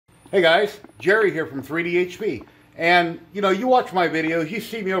Hey guys, Jerry here from 3DHP. And you know, you watch my videos, you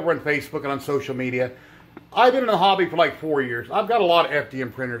see me over on Facebook and on social media. I've been in the hobby for like 4 years. I've got a lot of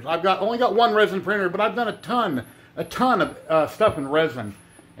FDM printers. I've only got one resin printer, but I've done a ton of stuff in resin.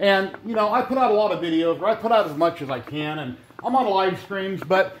 And you know, I put out a lot of videos, or I put out as much as I can, and I'm on live streams.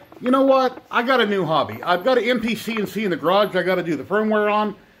 But you know what? I got a new hobby. I've got an MPCNC in the garage I got to do the firmware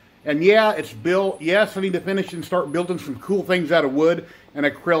on. And yeah, it's built. Yes, I need to finish and start building some cool things out of wood and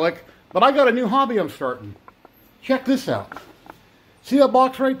acrylic. But I got a new hobby I'm starting. Check this out. See that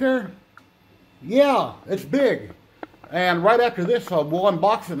box right there? Yeah, it's big. And right after this, we'll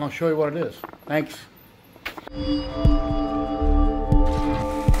unbox it and I'll show you what it is. Thanks.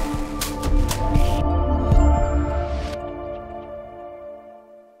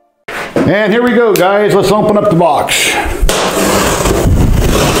 And here we go, guys. Let's open up the box.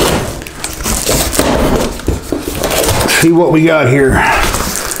 See what we got here.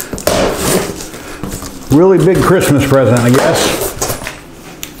 Really big Christmas present, I guess.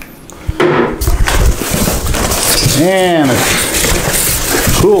 And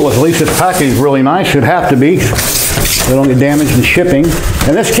it's cool. At least this package is really nice. Should have to be. They don't get damaged in shipping.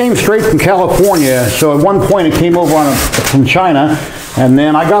 And this came straight from California. So at one point it came over from China. And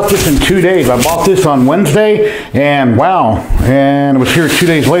then I got this in 2 days. I bought this on Wednesday. And wow. And it was here 2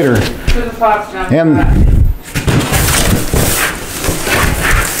 days later. And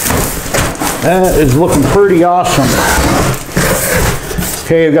that is looking pretty awesome.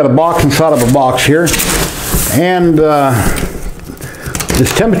 Okay, I've got a box inside of a box here. And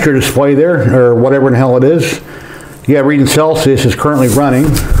this temperature display there, or whatever the hell it is. Yeah, reading Celsius is currently running.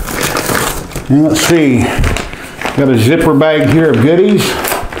 And let's see. Got a zipper bag here of goodies.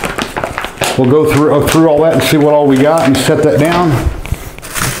 We'll go through all that and see what all we got and set that down.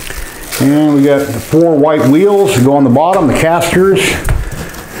 And we got 4 white wheels to go on the bottom, the casters.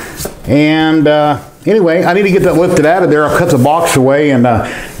 And anyway, I need to get that lifted out of there. I'll cut the box away and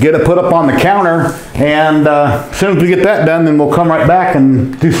get it put up on the counter. And as soon as we get that done, then we'll come right back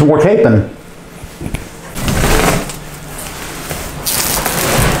and do some more taping.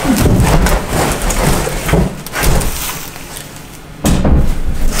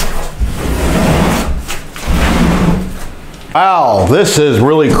 Wow, this is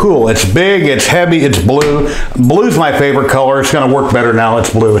really cool. It's big, it's heavy, it's blue. Blue's my favorite color. It's going to work better now.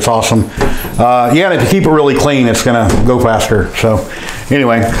 It's blue. It's awesome. Yeah, and if you keep it really clean, it's going to go faster. So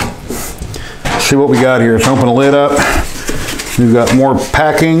anyway, let's see what we got here. Let's open the lid up. We've got more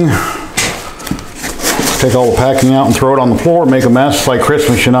packing. Take all the packing out and throw it on the floor, make a mess. It's like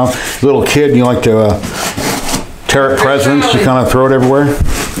Christmas, you know. Little kid, you like to tear up presents. You kind of throw it everywhere.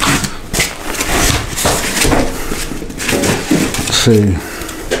 See,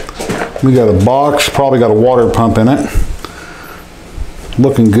 we got a box, probably got a water pump in it.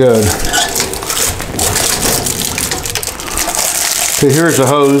 Looking good. Okay, here's a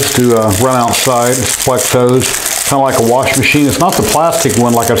hose to run outside. It's a flex hose, kind of like a wash machine. It's not the plastic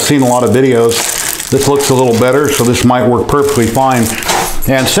one like I've seen in a lot of videos. This looks a little better, so this might work perfectly fine.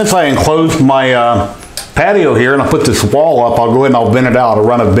 And since I enclosed my patio here and I put this wall up, I'll go ahead and I'll vent it out. I'll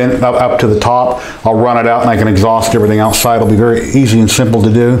run a vent up to the top. I'll run it out and I can exhaust everything outside. It'll be very easy and simple to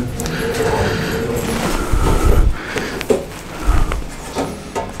do.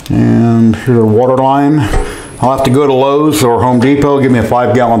 And here's a water line. I'll have to go to Lowe's or Home Depot, give me a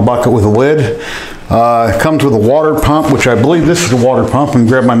 5-gallon bucket with a lid. It comes with a water pump, which I believe this is a water pump, and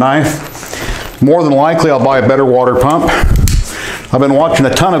grab my knife. More than likely I'll buy a better water pump. I've been watching a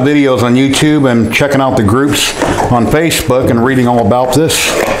ton of videos on YouTube and checking out the groups on Facebook and reading all about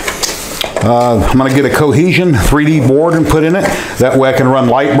this. I'm going to get a Cohesion 3D board and put in it. That way I can run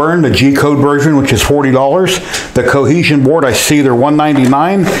Lightburn, the G-code version, which is $40. The Cohesion board, I see they're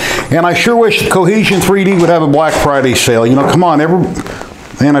 $199. And I sure wish Cohesion 3D would have a Black Friday sale. You know, come on,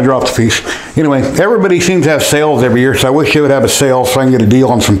 and I dropped the piece. Anyway, everybody seems to have sales every year, so I wish they would have a sale so I can get a deal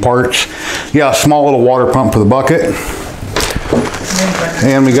on some parts. Yeah, a small little water pump for the bucket.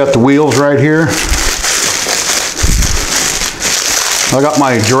 And we got the wheels right here. I got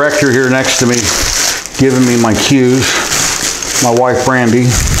my director here next to me giving me my cues. My wife Brandy.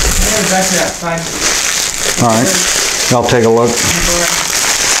 Alright, I'll take a look.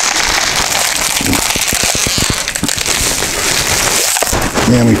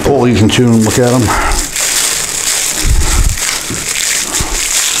 And we pull these in two and look at them.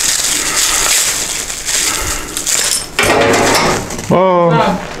 Oh.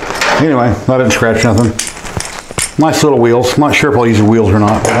 Anyway, I didn't scratch nothing. Nice little wheels. I'm not sure if I'll use the wheels or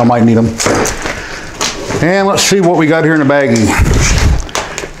not, but I might need them. And let's see what we got here in the baggie.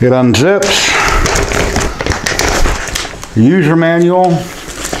 It unzips. User manual.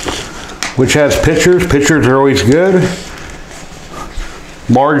 which has pictures. Pictures are always good.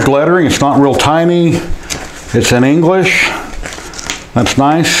 Large lettering, it's not real tiny. It's in English. That's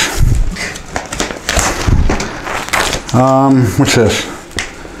nice. What's this?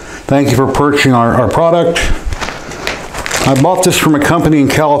 Thank you for purchasing our product. I bought this from a company in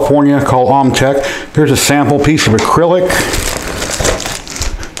California called ZYLTECH. Here's a sample piece of acrylic.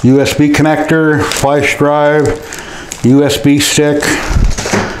 USB connector, flash drive, USB stick.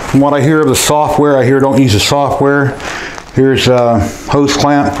 From what I hear of the software, I hear don't use the software. Here's a hose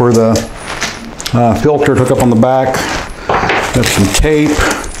clamp for the filter to hook up on the back. Got some tape,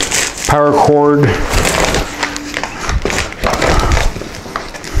 power cord.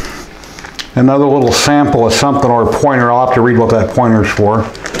 Another little sample of something or a pointer. I'll have to read what that pointer is for.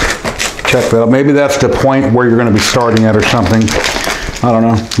 Check that out. Maybe that's the point where you're going to be starting at or something. I don't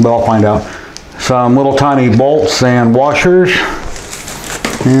know, but I'll find out. Some little tiny bolts and washers.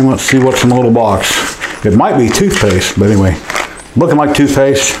 And let's see what's in the little box. It might be toothpaste, but anyway. Looking like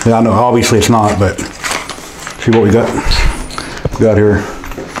toothpaste. Yeah, I know, obviously it's not, but see what we got. We got here.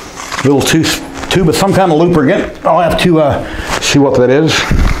 Little tube of some kind of lubricant. I'll have to see what that is.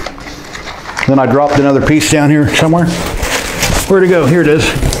 Then I dropped another piece down here somewhere. Where'd it go? Here it is.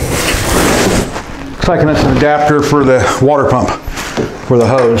 Looks like it's an adapter for the water pump, for the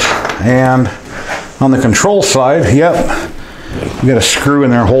hose. And on the control side, yep, you got a screw in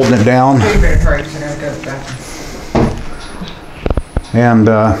there holding it down. And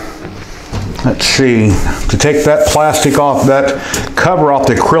let's see, to take that plastic off, that cover off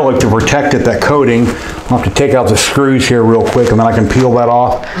the acrylic to protect it, that coating, I'll have to take out the screws here real quick and then I can peel that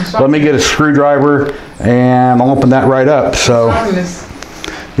off. Let me get a screwdriver and I'll open that right up. So,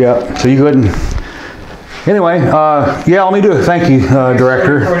 yeah, so you go ahead and, anyway, yeah, let me do it. Thank you,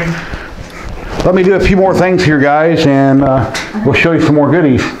 Director. Let me do a few more things here, guys, and we'll show you some more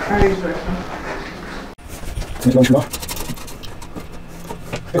goodies.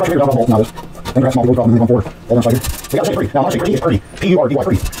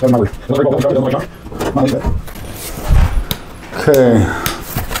 Okay,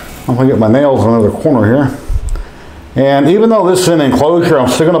 I'm going to get my nails in another corner here. And even though this is an enclosure, I'm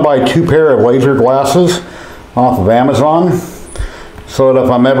still going to buy 2 pair of laser glasses off of Amazon, so that if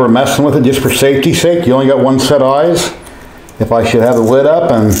I'm ever messing with it, just for safety's sake, you only got 1 set of eyes. If I should have the lid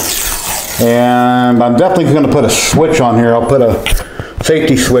up, and I'm definitely going to put a switch on here. I'll put a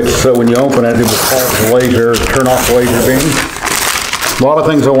safety switch so when you open it, it will pause the laser, turn off the laser beam. A lot of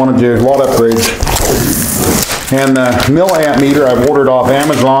things I want to do, a lot of upgrades. And the milliamp meter I've ordered off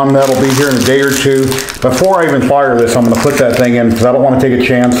Amazon. That'll be here in a day or two. Before I even fire this, I'm going to put that thing in because I don't want to take a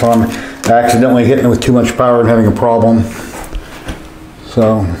chance on accidentally hitting it with too much power and having a problem.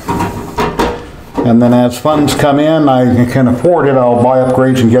 So, and then as funds come in, I can afford it, I'll buy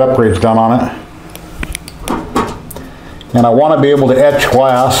upgrades and get upgrades done on it. And I want to be able to etch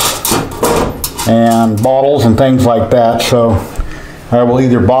glass and bottles and things like that, so I will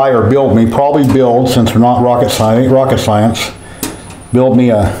either buy or build me, probably build, since they're not rocket science, build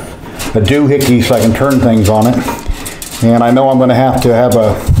me a doohickey so I can turn things on it. And I know I'm going to have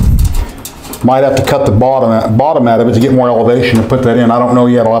might have to cut the bottom out of it to get more elevation to put that in. I don't know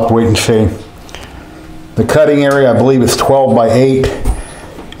yet, I'll have to wait and see. The cutting area, I believe, is 12 by 8.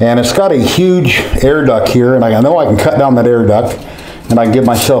 And it's got a huge air duct here, and I know I can cut down that air duct, and I can give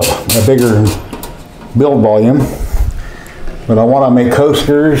myself a bigger build volume. But I want to make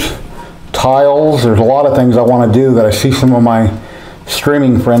coasters, tiles, there's a lot of things I want to do that I see some of my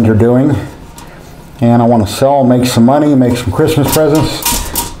streaming friends are doing. And I want to sell, make some money, make some Christmas presents.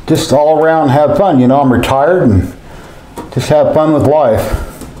 Just all around have fun, you know, I'm retired and just have fun with life.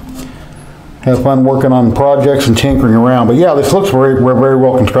 Have fun working on projects and tinkering around. But yeah, this looks very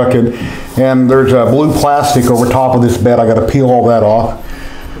well constructed. And there's a blue plastic over top of this bed. I got to peel all that off.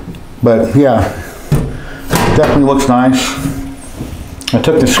 But yeah, definitely looks nice. I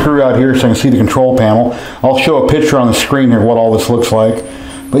took the screw out here so I can see the control panel. I'll show a picture on the screen here what all this looks like.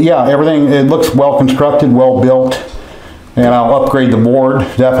 But yeah, everything, it looks well constructed, well built. And I'll upgrade the board,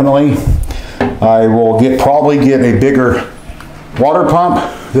 definitely. I will probably get a bigger water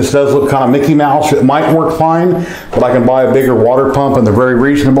pump. This does look kind of Mickey Mouse. It might work fine, but I can buy a bigger water pump and they're very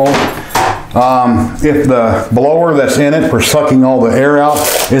reasonable. If the blower that's in it for sucking all the air out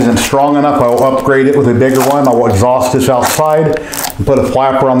isn't strong enough, I'll upgrade it with a bigger one. I'll exhaust this outside and put a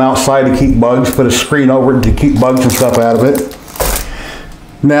flapper on the outside to keep bugs, put a screen over it to keep bugs and stuff out of it.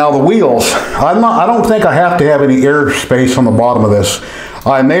 Now the wheels, I don't think I have to have any air space on the bottom of this.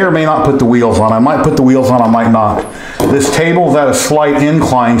 I may or may not put the wheels on. I might put the wheels on, I might not. This table's at a slight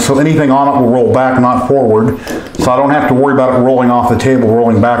incline, so anything on it will roll back, not forward. So I don't have to worry about it rolling off the table,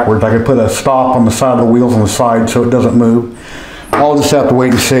 rolling backwards. I could put a stop on the side of the wheels on the side so it doesn't move. I'll just have to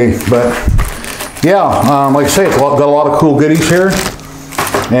wait and see. But yeah, like I say, it's got a lot of cool goodies here.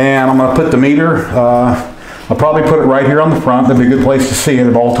 And I'm going to put the meter, I'll probably put it right here on the front. That'd be a good place to see it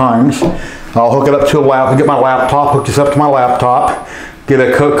at all times. I'll hook it up to a laptop, get my laptop, hook this up to my laptop, get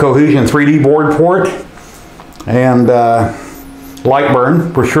a Cohesion 3D board for it, and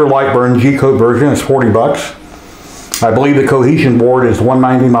Lightburn, for sure Lightburn G-code version is 40 bucks. I believe the Cohesion board is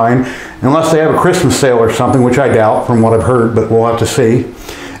 $199, unless they have a Christmas sale or something, which I doubt from what I've heard, but we'll have to see.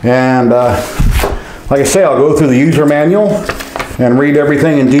 And like I say, I'll go through the user manual and read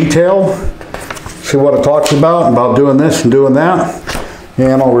everything in detail, see what it talks about doing this and doing that.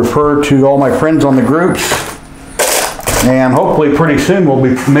 And I'll refer to all my friends on the groups. And hopefully pretty soon we'll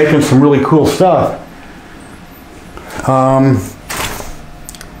be making some really cool stuff.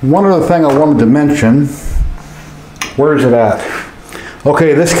 One other thing I wanted to mention, where is it at?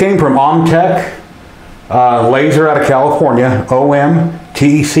 Okay, this came from ZYLTECH Laser out of California,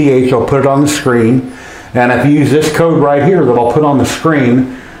 OMTECH. I'll put it on the screen. And if you use this code right here that I'll put on the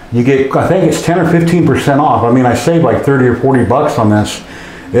screen, you get, I think it's 10 or 15% off. I mean, I saved like 30 or 40 bucks on this.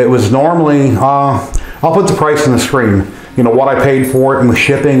 It was normally, I'll put the price on the screen. You know, what I paid for it and the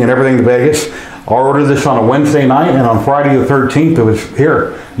shipping and everything to Vegas. I ordered this on a Wednesday night, and on Friday the 13th, it was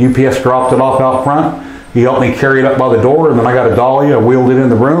here. UPS dropped it off out front. He helped me carry it up by the door, and then I got a dolly. I wheeled it in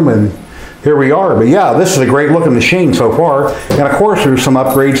the room, and here we are. But yeah, this is a great looking machine so far. And of course, there's some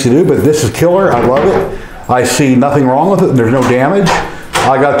upgrades to do, but this is killer. I love it. I see nothing wrong with it. There's no damage.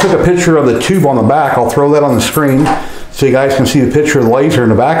 I took a picture of the tube on the back. I'll throw that on the screen so you guys can see the picture of the laser in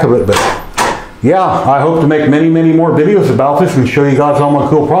the back of it. But yeah, I hope to make many, many more videos about this and show you guys all my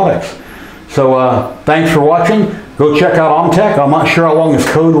cool products. So thanks for watching. Go check out ZYLTECH. I'm not sure how long this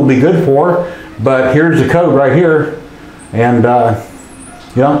code will be good for, but here's the code right here. And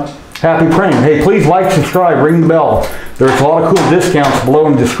yeah, happy printing. Hey, please like, subscribe, ring the bell. There's a lot of cool discounts below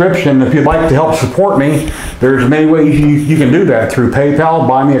in the description. If you'd like to help support me, there's many ways you can do that, through PayPal,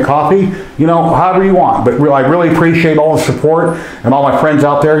 buy me a coffee, you know, however you want. But I really appreciate all the support, and all my friends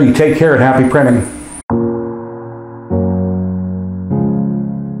out there. You take care and happy printing.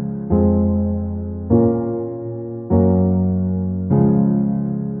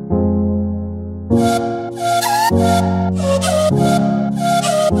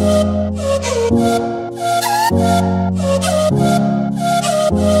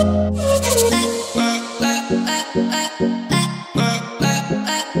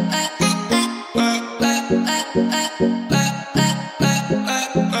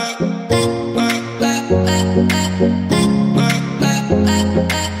 La